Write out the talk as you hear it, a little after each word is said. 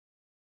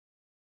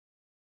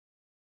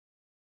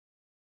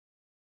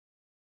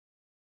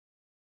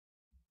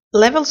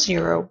Level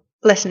 0,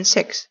 Lesson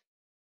 6.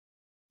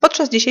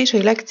 Podczas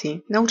dzisiejszej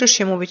lekcji nauczysz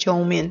się mówić o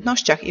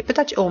umiejętnościach i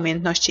pytać o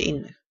umiejętności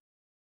innych.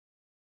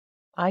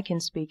 I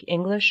can speak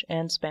English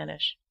and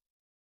Spanish.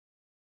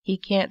 He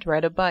can't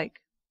ride a bike.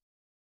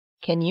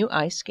 Can you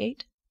ice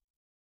skate?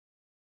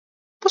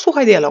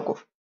 Posłuchaj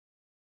dialogów.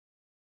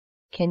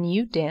 Can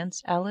you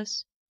dance,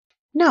 Alice?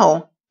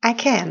 No, I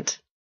can't.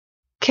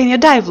 Can you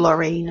dive,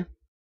 Lorraine?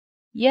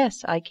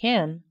 Yes, I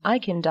can. I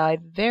can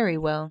dive very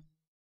well.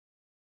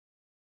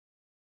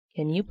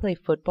 Can you play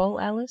football,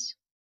 Alice?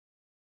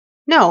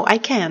 No, I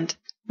can't.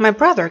 My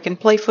brother can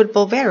play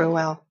football very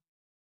well.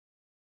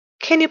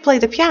 Can you play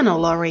the piano,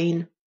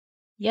 Lorraine?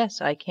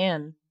 Yes, I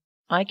can.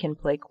 I can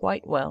play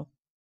quite well.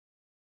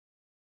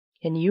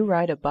 Can you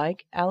ride a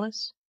bike,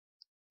 Alice?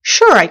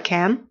 Sure I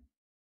can.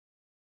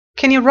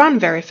 Can you run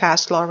very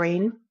fast,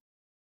 Lorraine?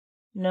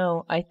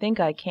 No, I think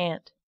I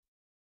can't.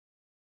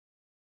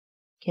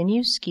 Can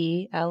you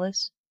ski,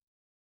 Alice?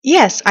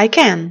 Yes, I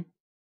can.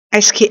 I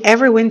ski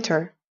every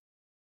winter.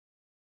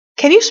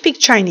 Can you speak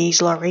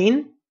Chinese,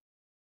 Lorraine?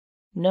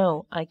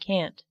 No, I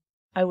can't.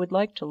 I would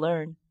like to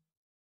learn.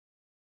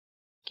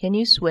 Can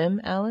you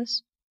swim,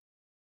 Alice?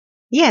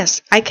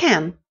 Yes, I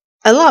can.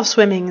 I love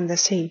swimming in the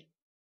sea.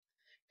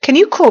 Can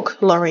you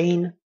cook,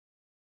 Lorraine?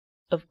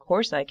 Of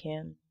course I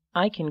can.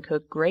 I can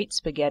cook great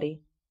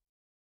spaghetti.